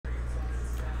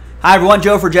Hi everyone,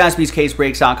 Joe for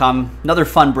JaspysCaseBreaks.com. Another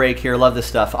fun break here. Love this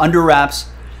stuff. Under wraps,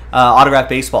 autographed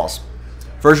baseballs,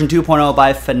 version 2.0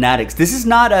 by Fanatics. This is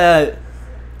not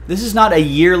a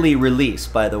yearly release,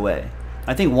 by the way.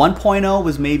 I think 1.0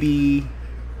 was maybe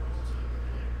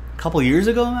a couple years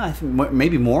ago. I think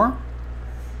maybe more.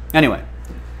 Anyway,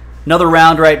 another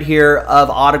round right here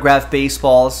of autographed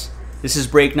baseballs. This is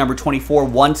break number 24.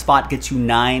 One spot gets you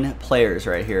 9 players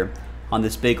right here on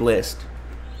this big list.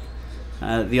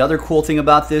 The other cool thing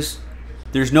about this,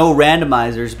 there's no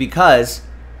randomizers because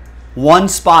one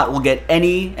spot will get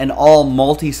any and all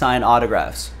multi-sign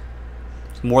autographs.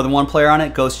 More than one player on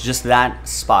it goes to just that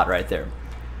spot right there.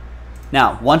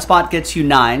 Now, one spot gets you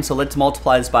 9, so let's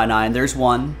multiply this by 9. There's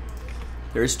 1,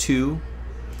 there's 2,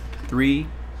 3,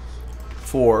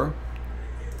 4,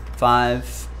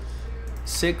 5,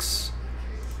 6,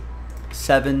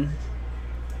 7,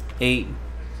 8,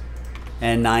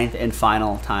 and 9th and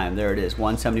final time. There it is,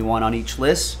 171 on each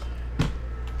list.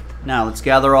 Now let's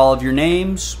gather all of your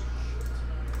names,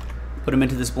 put them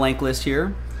into this blank list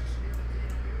here,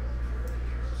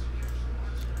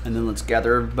 and then let's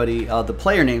gather everybody, the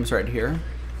player names right here.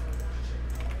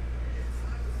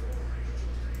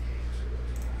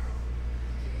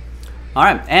 All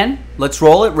right, and let's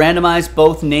roll it. Randomize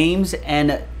both names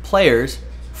and players,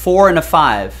 4 and a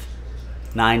 5,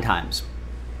 9 times.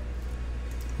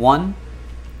 1,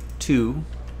 2,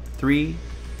 3,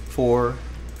 4,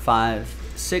 5,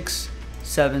 6,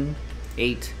 7,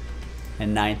 8,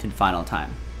 and 9th and final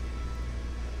time.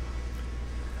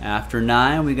 After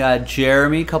 9, we got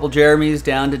Jeremy, couple Jeremys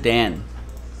down to Dan.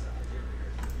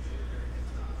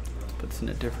 Let's put this in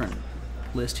a different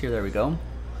list here. There we go.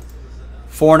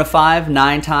 4 and a 5,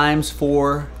 9 times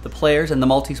for the players and the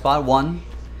multi-spot. 1,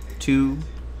 2,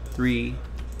 3,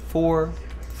 4,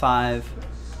 5,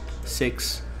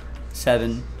 6,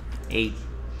 7, 8,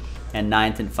 and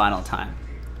 9th and final time.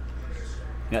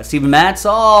 We got Steven Matz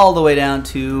all the way down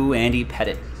to Andy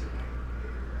Pettit.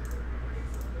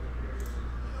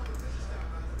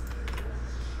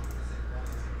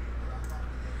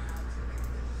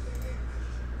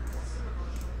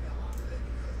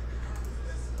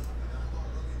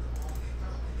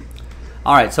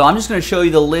 All right, so I'm just going to show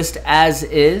you the list as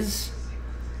is.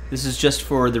 This is just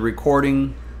for the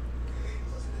recording.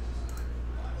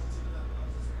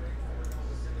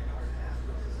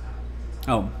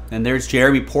 Oh, and there's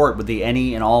Jeremy Port with the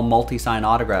any and all multi-sign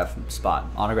autograph spot,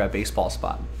 autograph baseball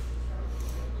spot.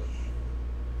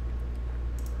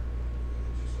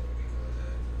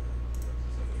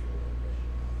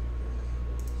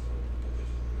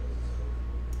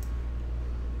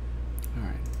 All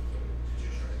right.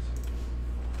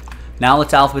 Now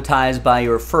let's alphabetize by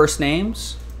your first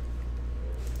names.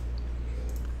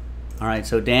 All right,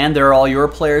 so Dan, there are all your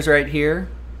players right here.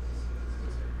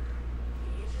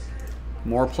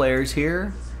 More players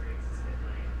here.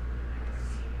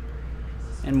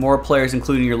 And more players,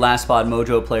 including your last spot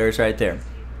mojo players right there.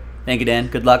 Thank you, Dan.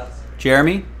 Good luck.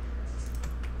 Jeremy,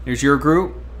 here's your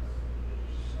group.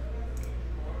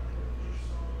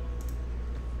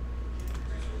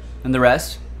 And the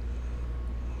rest.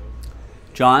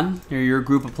 John, here are your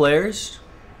group of players.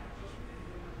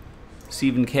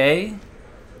 Stephen K.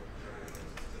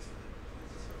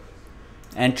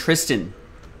 And Tristan.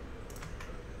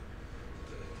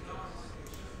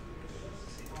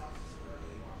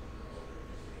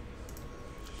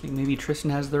 I think maybe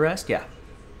Tristan has the rest. Yeah.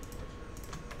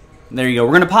 There you go.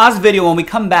 We're going to pause the video. When we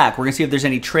come back, we're going to see if there's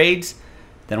any trades.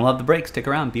 Then we'll have the break. Stick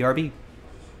around. BRB.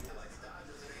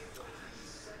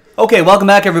 Okay, welcome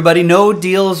back, everybody. No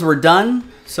deals were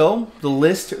done, so the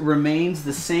list remains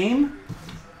the same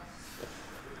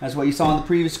as what you saw on the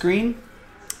previous screen.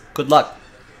 Good luck.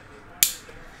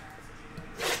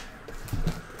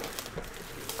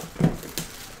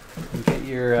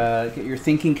 Get your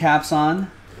thinking caps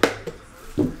on.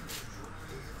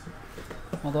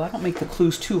 Although I don't make the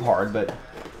clues too hard, but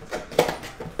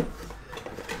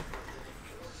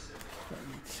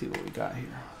let's see what we got here.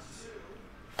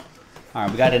 All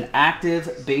right, we got an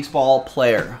active baseball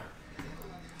player.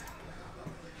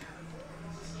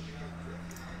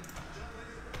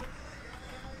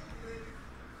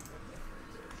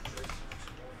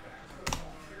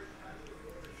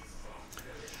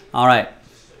 All right.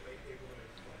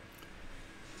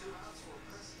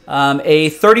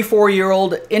 A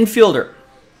 34-year-old infielder.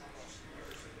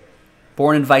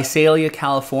 Born in Visalia,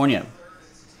 California.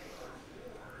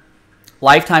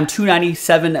 Lifetime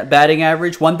 297 batting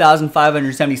average,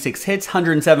 1,576 hits,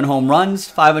 107 home runs,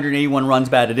 581 runs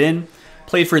batted in.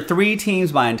 Played for 3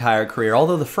 teams my entire career,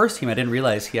 although the first team I didn't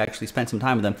realize he actually spent some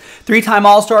time with them. 3-time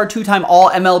All-Star, 2-time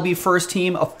All-MLB first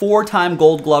team, a 4-time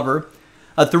Gold Glover,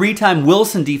 a 3-time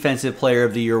Wilson Defensive Player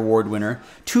of the Year award winner,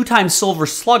 2-time Silver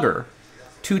Slugger,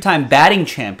 2-time batting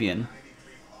champion,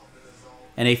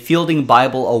 and a Fielding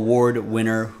Bible Award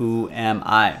winner. Who am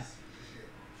I?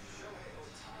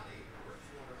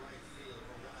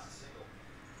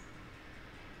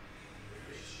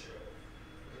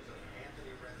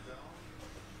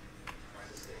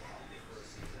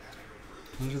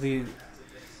 Those are the.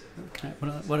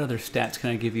 What other stats can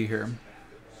I give you here?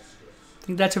 I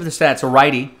think that's it for the stats. A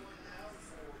righty.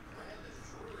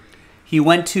 He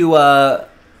went to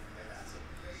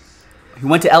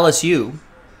LSU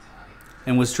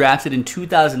and was drafted in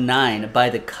 2009 by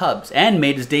the Cubs and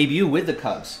made his debut with the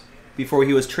Cubs before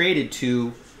he was traded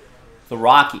to the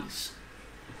Rockies.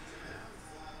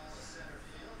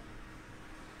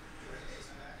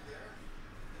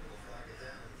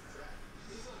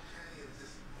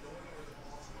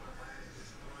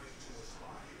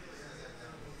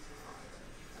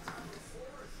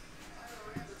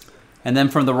 And then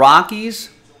from the Rockies,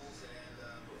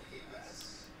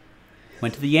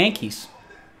 went to the Yankees.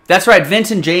 That's right,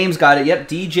 Vincent James got it. Yep,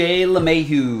 DJ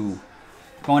LeMahieu.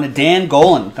 Going to Dan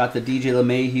Golan. Got the DJ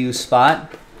LeMahieu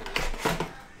spot.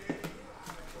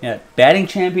 Yeah, batting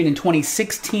champion in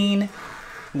 2016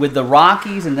 with the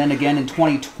Rockies, and then again in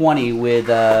 2020 with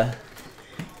the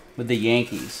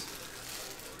Yankees.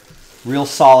 Real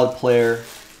solid player.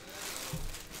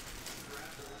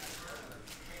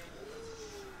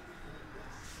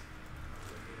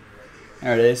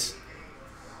 There it is.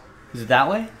 Is it that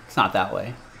way? It's not that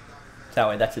way. It's that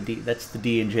way. That's the D. That's the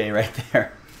D and J right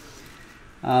there.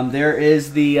 There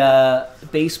is the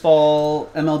baseball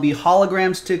MLB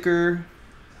hologram sticker.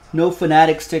 No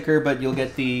Fanatics sticker, but you'll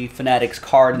get the Fanatics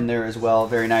card in there as well.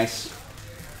 Very nice.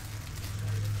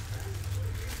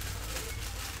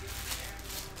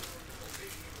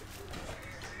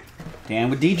 Dan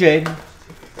with DJ.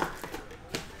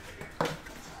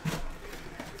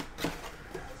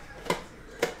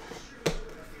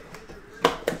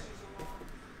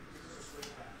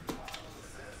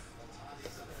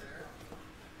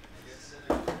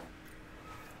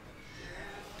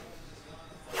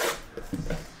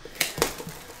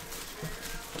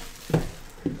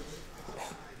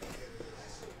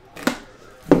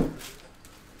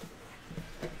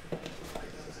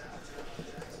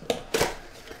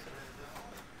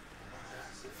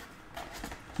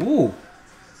 Ooh.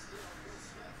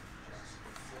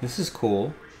 This is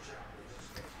cool.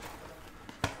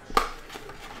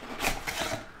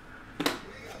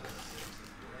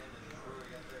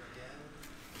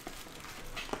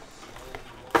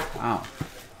 Wow.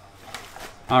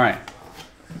 All right.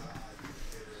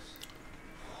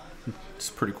 It's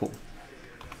pretty cool.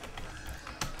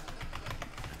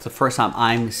 It's the first time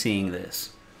I'm seeing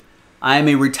this. I am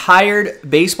a retired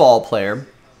baseball player.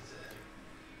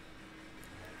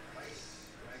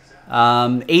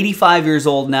 85 years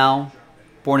old now,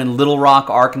 born in Little Rock,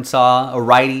 Arkansas, a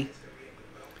righty.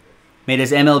 Made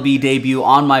his MLB debut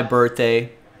on my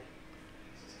birthday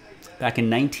back in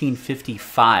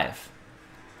 1955.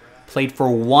 Played for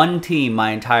one team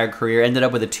my entire career, ended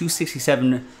up with a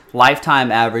 267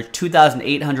 lifetime average,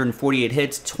 2,848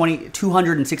 hits,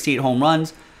 268 home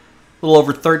runs, a little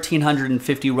over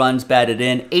 1,350 runs batted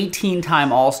in,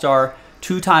 18-time All-Star,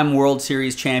 2-time World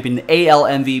Series champion, AL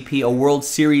MVP, a World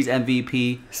Series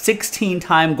MVP,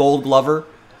 16-time Gold Glover,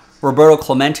 Roberto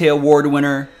Clemente Award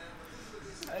winner,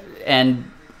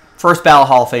 and first ballot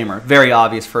Hall of Famer. Very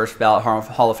obvious first ballot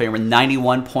Hall of Famer,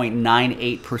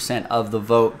 91.98% of the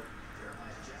vote.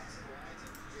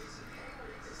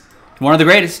 One of the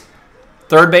greatest.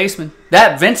 Third baseman.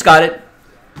 That, Vince got it.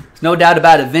 There's no doubt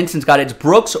about it. Vincent's got it. It's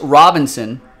Brooks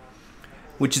Robinson,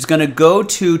 which is going to go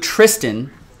to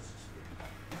Tristan.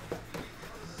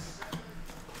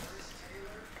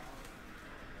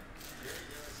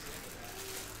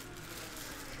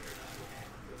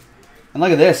 And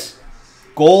look at this.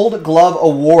 Gold Glove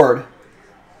Award.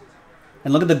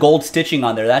 And look at the gold stitching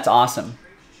on there. That's awesome.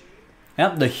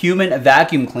 Yep, the human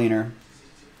vacuum cleaner.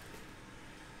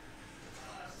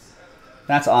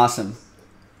 That's awesome.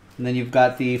 And then you've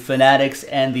got the Fanatics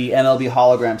and the MLB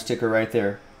hologram sticker right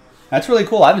there. That's really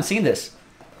cool. I haven't seen this.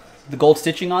 The gold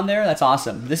stitching on there. That's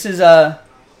awesome. This is the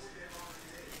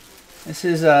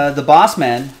boss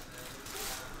man.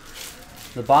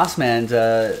 The boss man's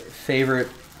favorite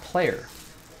player.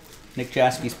 Nick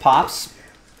Jaspy's pops.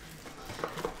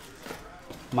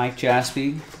 Mike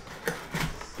Jaspy.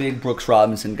 Big Brooks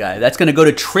Robinson guy. That's going to go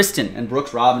to Tristan and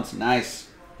Brooks Robinson. Nice.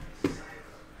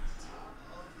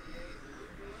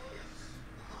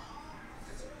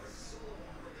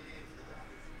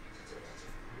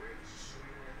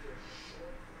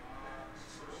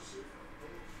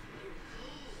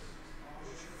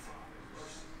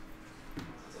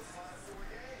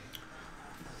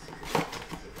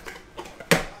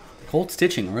 Gold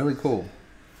stitching, really cool.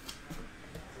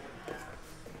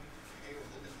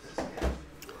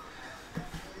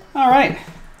 All right,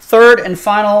 third and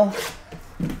final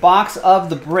box of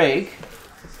the break.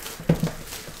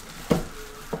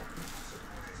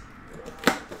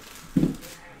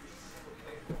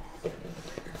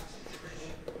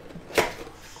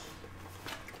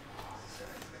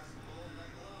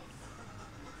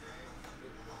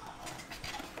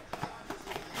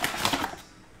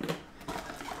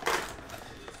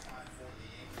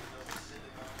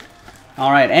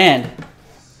 All right, and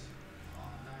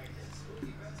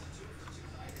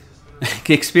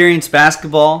Experience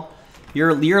Basketball,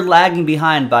 you're lagging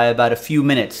behind by about a few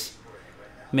minutes.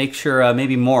 Make sure,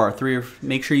 maybe more.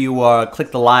 Make sure you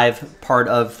click the live part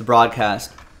of the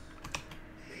broadcast.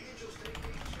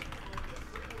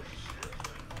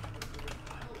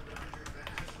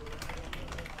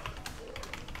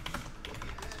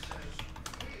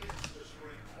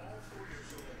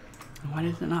 Why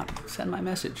did it not send my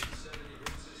message?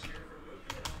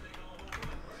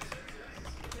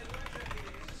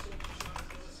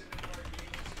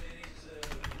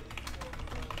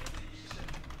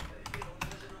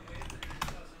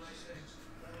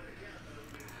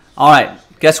 All right,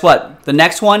 guess what? The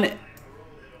next one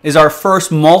is our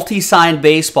first multi-signed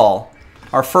baseball.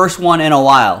 Our first one in a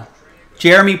while.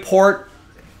 Jeremy Port,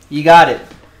 you got it.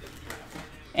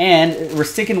 And we're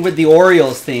sticking with the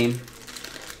Orioles theme.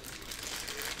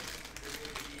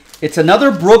 It's another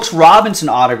Brooks Robinson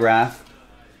autograph,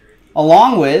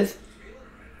 along with,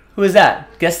 who is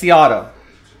that? Guess the auto.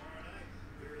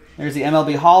 There's the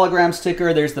MLB hologram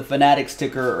sticker. There's the Fanatics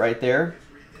sticker right there.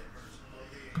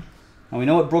 And we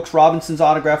know what Brooks Robinson's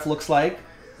autograph looks like.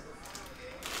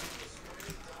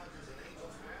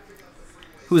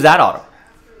 Who's that auto?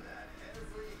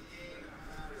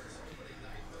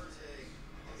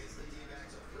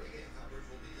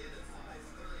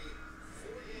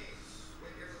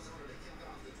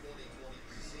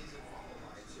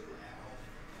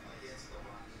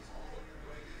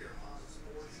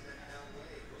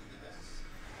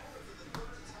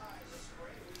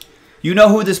 You know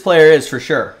who this player is for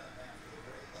sure.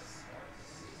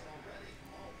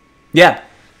 Yeah.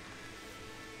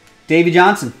 Davey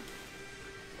Johnson.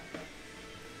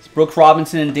 It's Brooks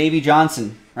Robinson and Davey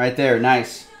Johnson right there.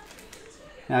 Nice.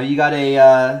 Now you got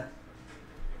a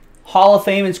Hall of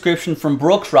Fame inscription from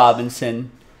Brooks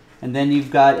Robinson. And then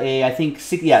you've got a, I think,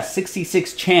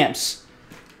 66 champs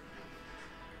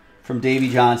from Davey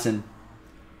Johnson.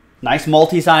 Nice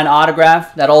multi-sign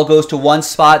autograph. That all goes to one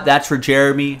spot. That's for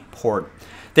Jeremy Port.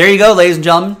 There you go, ladies and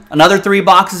gentlemen. Another 3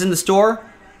 boxes in the store.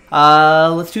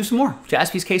 Let's do some more.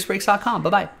 JaspysCaseBreaks.com.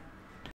 Bye-bye.